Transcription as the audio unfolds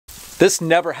This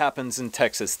never happens in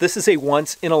Texas. This is a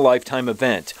once-in-a-lifetime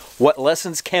event. What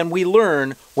lessons can we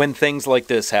learn when things like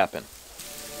this happen?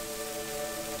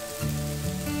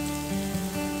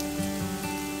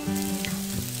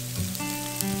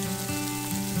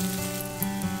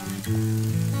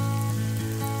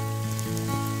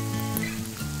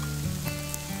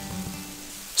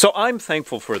 So I'm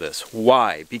thankful for this.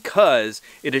 Why? Because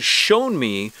it has shown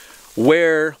me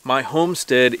where my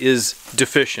homestead is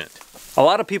deficient. A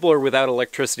lot of people are without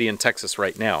electricity in Texas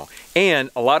right now, and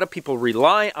a lot of people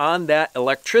rely on that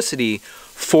electricity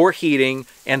for heating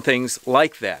and things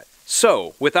like that.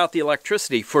 So, without the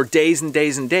electricity for days and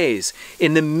days and days,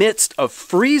 in the midst of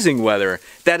freezing weather,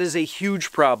 that is a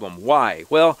huge problem. Why?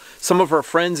 Well, some of our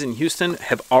friends in Houston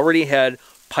have already had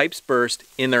pipes burst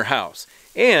in their house.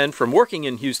 And from working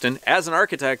in Houston as an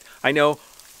architect, I know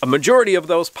a majority of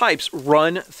those pipes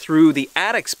run through the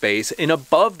attic space and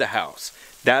above the house.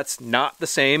 That's not the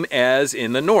same as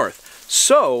in the north.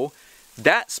 So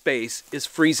that space is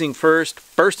freezing first,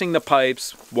 bursting the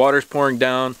pipes, water's pouring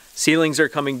down, ceilings are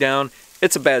coming down.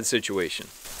 It's a bad situation.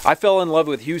 I fell in love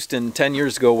with Houston 10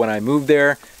 years ago when I moved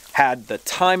there, had the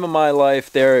time of my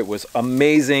life there. It was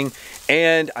amazing,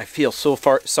 and I feel so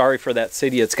sorry for that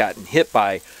city. It's gotten hit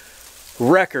by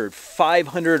record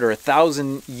 500 or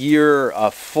 1,000 year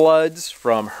floods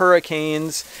from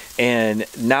hurricanes, and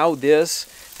now this.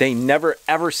 They never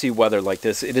ever see weather like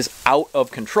this. It is out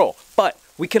of control. But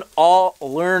we can all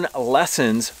learn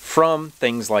lessons from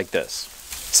things like this.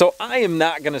 So I am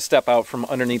not going to step out from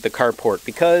underneath the carport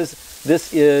because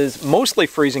this is mostly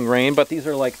freezing rain, but these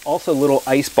are like also little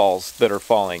ice balls that are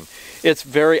falling. It's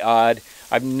very odd.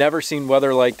 I've never seen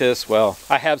weather like this. Well,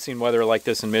 I have seen weather like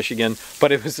this in Michigan,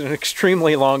 but it was an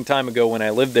extremely long time ago when I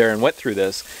lived there and went through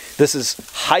this. This is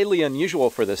highly unusual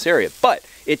for this area, but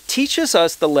it teaches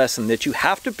us the lesson that you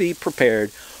have to be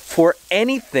prepared for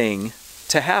anything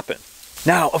to happen.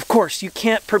 Now, of course, you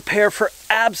can't prepare for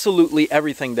absolutely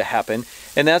everything to happen,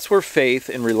 and that's where faith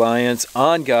and reliance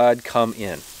on God come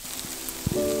in.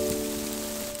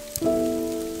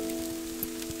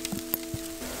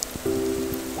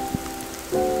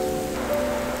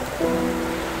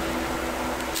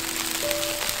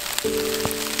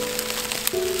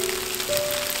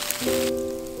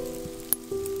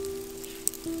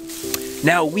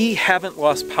 Now, we haven't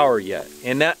lost power yet,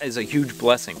 and that is a huge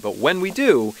blessing. But when we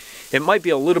do, it might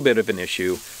be a little bit of an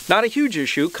issue. Not a huge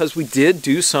issue, because we did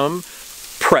do some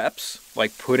preps,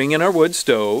 like putting in our wood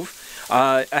stove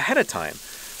ahead of time.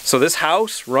 So this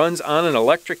house runs on an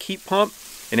electric heat pump,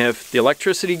 and if the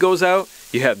electricity goes out,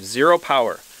 you have zero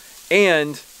power.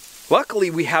 And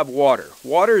luckily, we have water.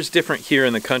 Water is different here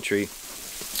in the country.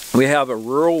 We have a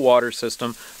rural water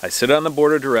system. I sit on the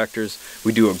board of directors.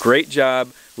 We do a great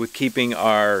job with keeping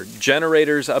our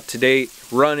generators up to date,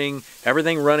 running,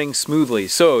 everything running smoothly.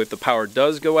 So if the power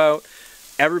does go out,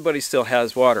 everybody still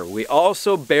has water. We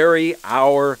also bury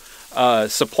our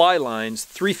supply lines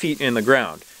 3 feet in the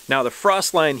ground. Now the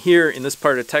frost line here in this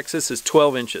part of Texas is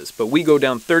 12 inches, but we go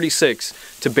down 36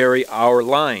 to bury our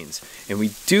lines. And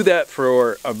we do that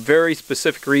for a very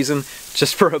specific reason,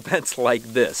 just for events like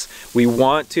this. We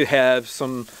want to have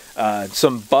some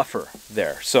buffer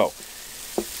there. So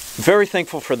very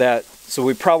thankful for that. So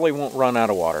we probably won't run out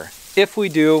of water. If we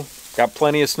do, got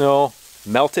plenty of snow,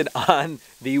 melted on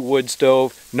the wood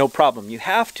stove, no problem. You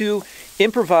have to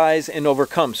improvise and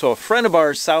overcome. So a friend of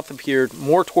ours south of here,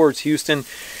 more towards Houston,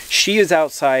 she is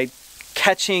outside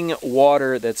catching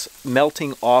water that's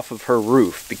melting off of her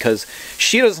roof because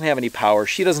she doesn't have any power,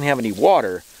 she doesn't have any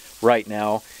water right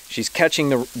now. She's catching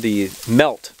the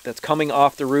melt that's coming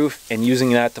off the roof and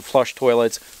using that to flush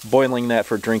toilets, boiling that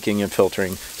for drinking and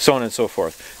filtering, so on and so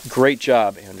forth. Great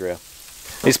job, Andrea.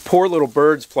 These poor little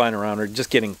birds flying around are just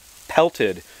getting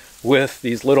pelted with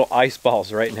these little ice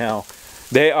balls right now.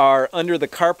 They are under the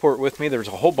carport with me. There's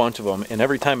a whole bunch of them, and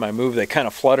every time I move, they kind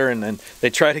of flutter, and then they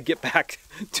try to get back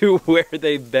to where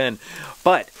they've been.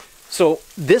 But, so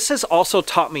this has also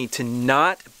taught me to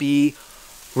not be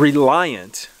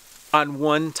reliant on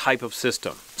one type of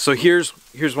system. So here's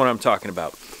what I'm talking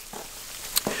about.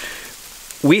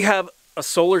 We have a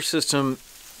solar system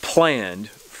planned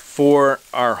for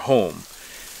our home,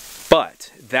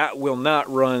 but that will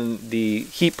not run the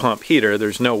heat pump heater.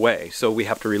 There's no way. So we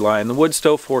have to rely on the wood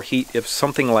stove for heat if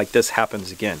something like this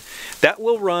happens again. That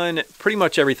will run pretty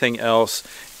much everything else.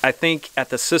 I think at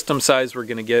the system size we're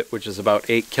going to get, which is about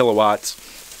 8 kilowatts,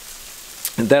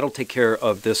 and that'll take care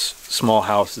of this small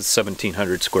house. It's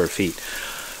 1,700 square feet.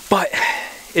 But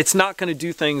it's not going to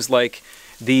do things like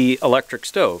the electric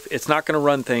stove. It's not going to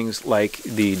run things like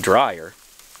the dryer.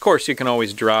 course, you can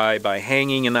always dry by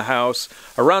hanging in the house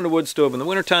around a wood stove in the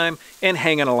wintertime and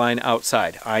hang on a line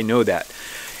outside. I know that.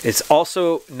 It's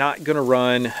also not going to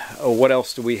run, what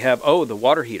else do we have? Oh, the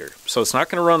water heater. So it's not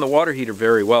going to run the water heater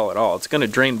very well at all. It's going to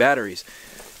drain batteries.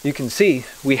 You can see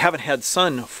we haven't had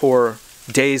sun for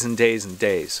days and days and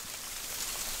days.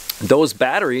 Those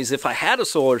batteries, if I had a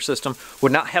solar system,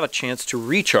 would not have a chance to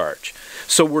recharge.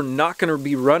 So we're not going to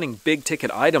be running big ticket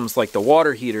items like the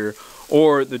water heater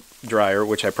or the dryer,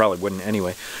 which I probably wouldn't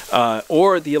anyway,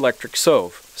 or the electric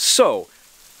stove. So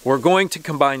we're going to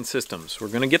combine systems. We're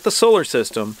going to get the solar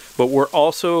system, but we're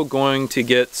also going to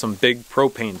get some big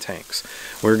propane tanks.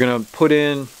 We're going to put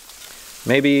in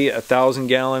maybe 1,000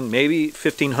 gallon, maybe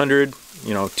 1,500,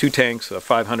 you know, 2 tanks, a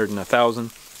 500 and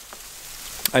 1,000.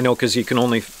 I know because you can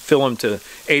only fill them to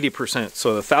 80%. So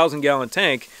the 1,000 gallon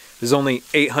tank is only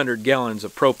 800 gallons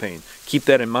of propane. Keep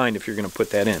that in mind if you're going to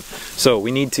put that in. So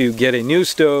we need to get a new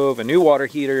stove, a new water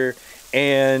heater,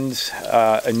 and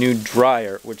a new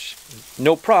dryer, which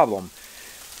no problem.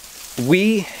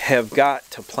 We have got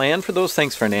to plan for those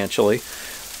things financially,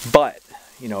 but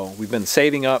you know, we've been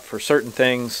saving up for certain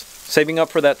things, saving up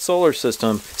for that solar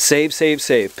system. Save, save,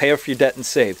 save. Pay off your debt and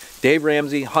save. Dave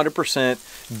Ramsey,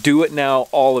 100%. Do it now,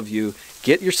 all of you.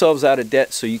 Get yourselves out of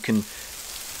debt so you can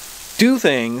do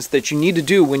things that you need to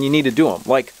do when you need to do them,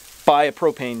 like buy a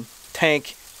propane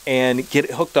tank and get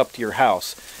it hooked up to your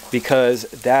house, because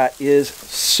that is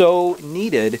so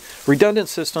needed. Redundant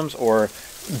systems or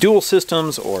dual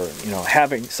systems, or you know,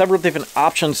 having several different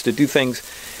options to do things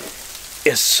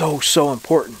is so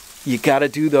important. You got to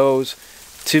do those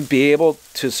to be able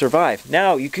to survive.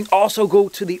 Now you can also go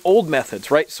to the old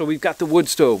methods, right? So we've got the wood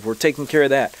stove, we're taking care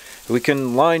of that. We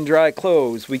can line dry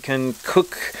clothes, we can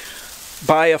cook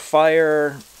by a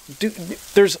fire.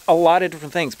 There's a lot of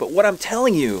different things, but what I'm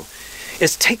telling you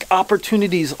is take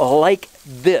opportunities like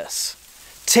this.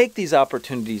 Take these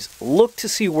opportunities, look to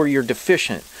see where you're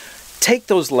deficient. Take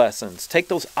those lessons, take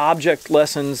those object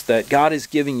lessons that God is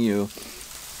giving you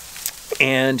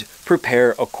and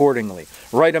prepare accordingly.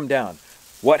 Write them down.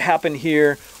 What happened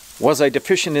here? Was I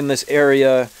deficient in this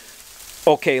area?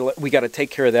 Okay, we got to take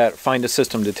care of that. Find a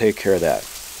system to take care of that.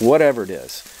 Whatever it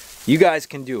is. You guys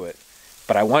can do it,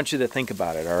 but I want you to think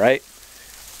about it, all right?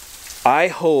 I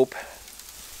hope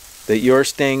that you're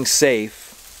staying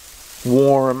safe,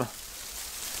 warm,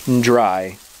 and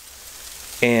dry.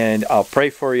 And I'll pray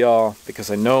for y'all,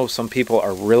 because I know some people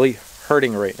are really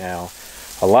hurting right now.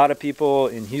 A lot of people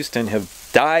in Houston have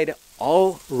died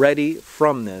already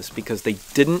from this because they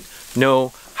didn't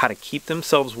know how to keep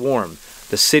themselves warm.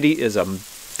 The city is a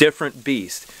different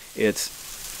beast. It's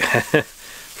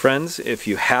friends, if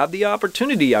you have the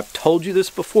opportunity, I've told you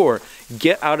this before,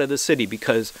 get out of the city,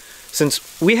 because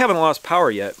since we haven't lost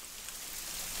power yet,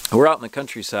 we're out in the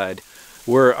countryside.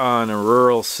 We're on a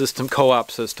rural system, co-op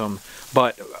system,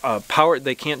 but power,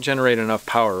 they can't generate enough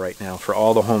power right now for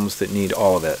all the homes that need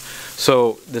all of it.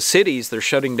 So the cities, they're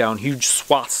shutting down huge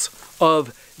swaths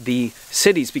of the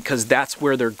cities because that's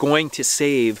where they're going to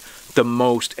save the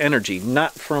most energy,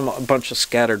 not from a bunch of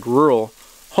scattered rural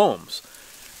homes.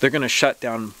 They're going to shut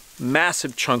down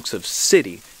massive chunks of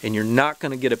city, and you're not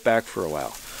going to get it back for a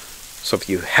while. So if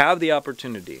you have the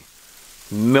opportunity,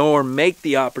 or make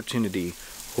the opportunity,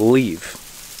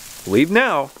 leave. Leave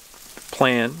now,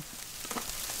 plan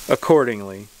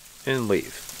accordingly, and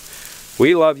leave.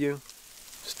 We love you.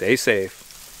 Stay safe.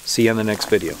 See you in the next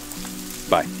video.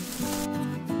 Bye.